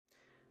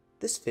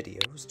This video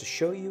is to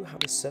show you how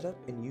to set up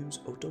and use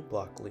Otto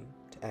Blockly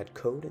to add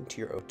code into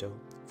your Otto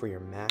for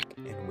your Mac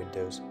and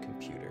Windows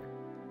computer.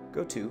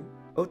 Go to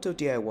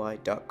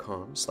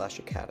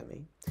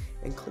ottodiy.com/academy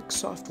and click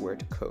Software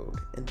to Code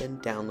and then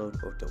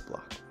download Otto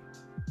Blockly.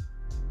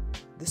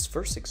 This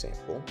first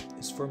example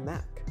is for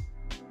Mac.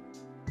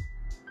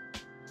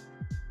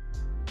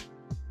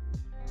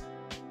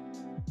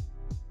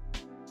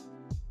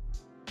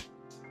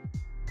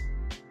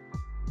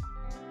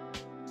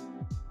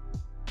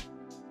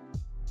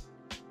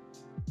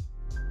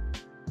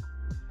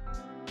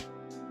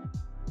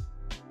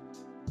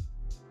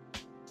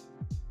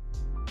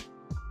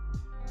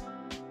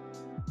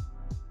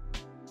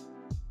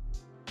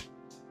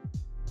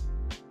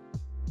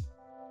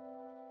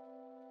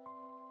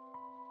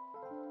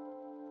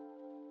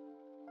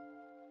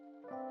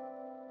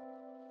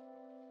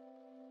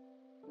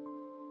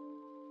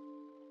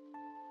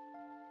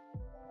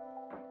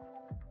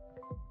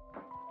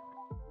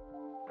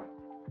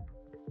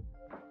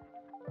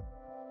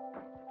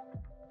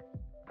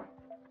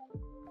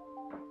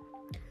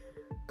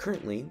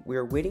 Currently, we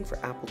are waiting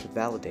for Apple to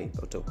validate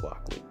Otto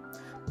Blockly,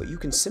 but you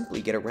can simply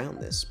get around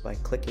this by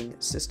clicking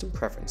System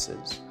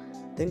Preferences,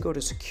 then go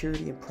to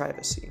Security and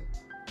Privacy.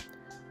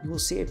 You will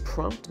see a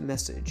prompt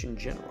message in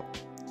general.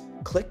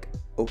 Click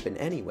Open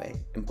Anyway,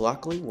 and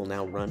Blockly will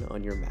now run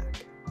on your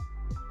Mac.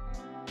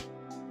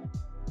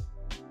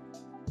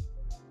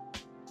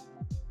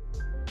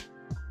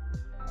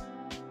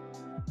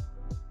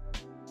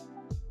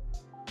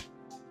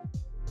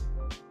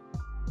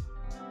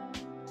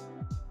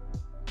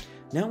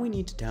 Now we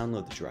need to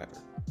download the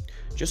driver.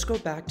 Just go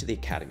back to the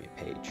Academy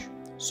page,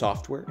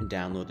 Software, and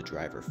download the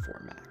driver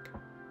for Mac.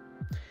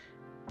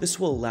 This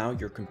will allow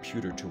your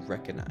computer to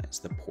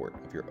recognize the port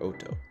of your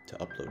Otto to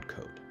upload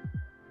code.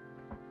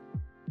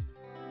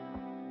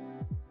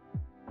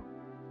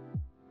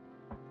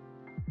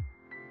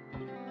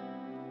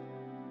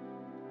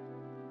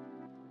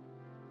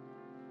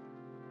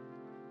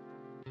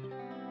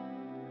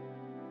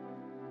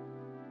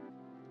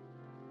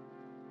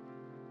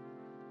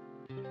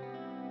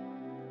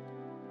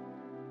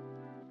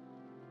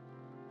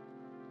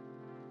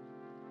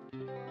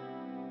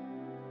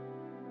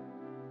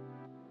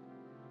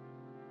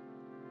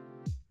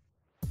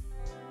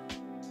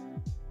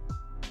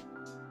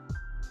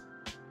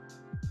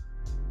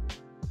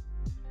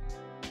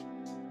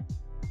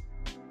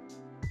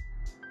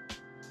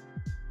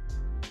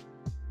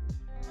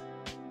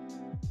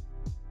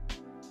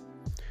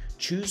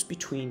 Choose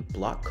between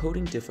block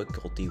coding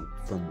difficulty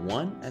from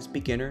 1 as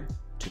beginner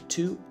to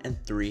 2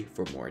 and 3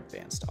 for more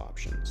advanced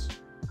options.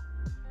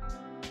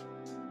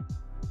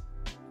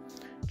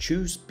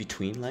 Choose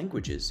between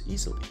languages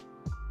easily.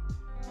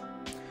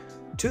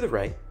 To the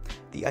right,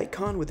 the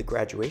icon with the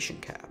graduation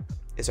cap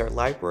is our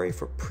library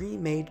for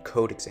pre-made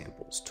code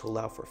examples to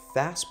allow for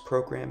fast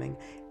programming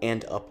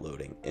and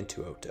uploading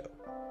into Otto.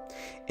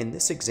 In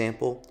this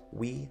example,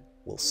 we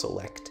will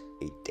select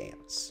a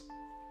dance.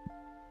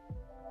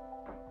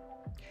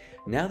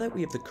 Now that we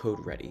have the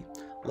code ready,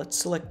 let's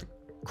select the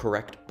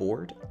correct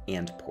board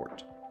and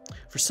port.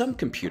 For some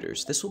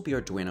computers, this will be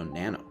Arduino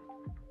Nano,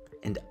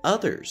 and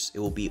others, it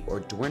will be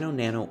Arduino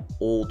Nano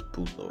Old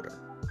Bootloader.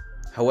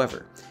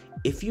 However,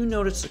 if you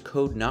notice the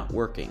code not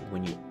working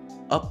when you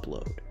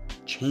upload,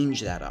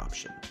 change that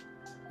option.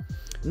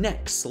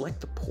 Next,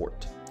 select the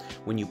port.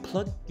 When you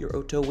plug your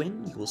Otto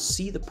in, you will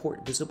see the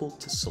port visible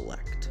to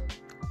select.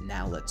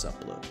 Now let's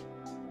upload.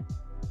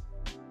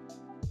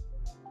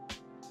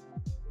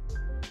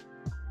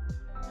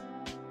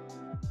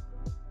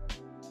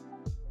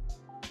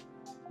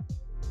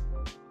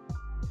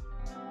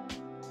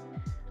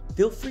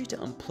 Feel free to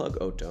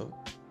unplug Otto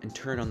and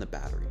turn on the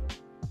battery.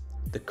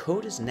 The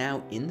code is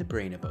now in the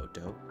brain of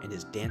Otto and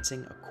is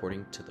dancing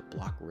according to the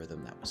block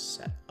rhythm that was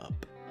set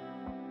up.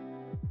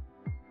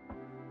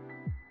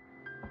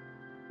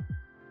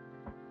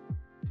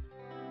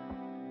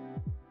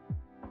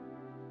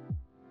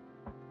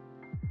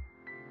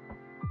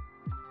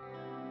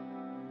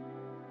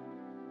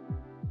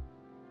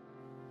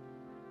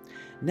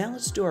 Now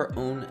let's do our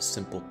own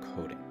simple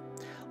coding.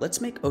 Let's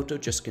make Otto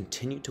just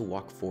continue to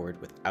walk forward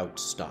without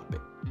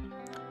stopping.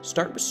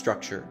 Start with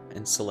Structure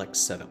and select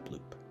Setup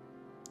Loop.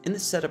 In the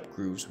setup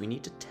grooves, we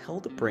need to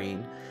tell the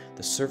brain,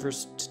 the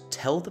servers, to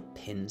tell the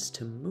pins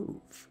to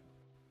move.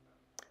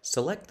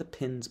 Select the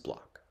pins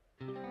block.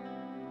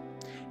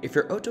 If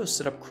your Otto is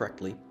set up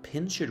correctly,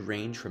 pins should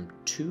range from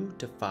 2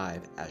 to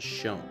 5 as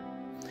shown.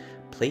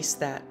 Place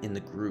that in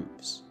the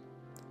grooves.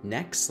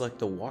 Next, select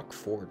the Walk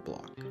Forward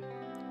block.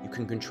 You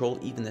can control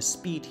even the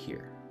speed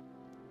here.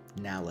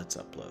 Now let's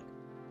upload.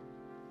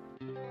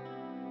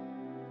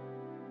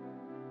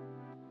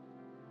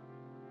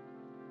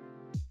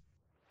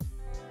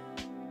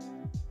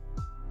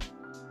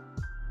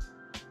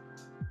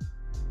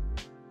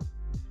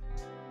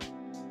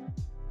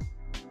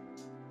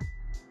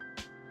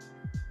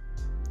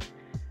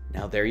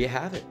 Now there you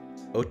have it.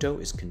 Otto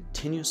is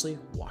continuously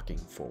walking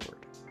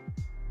forward.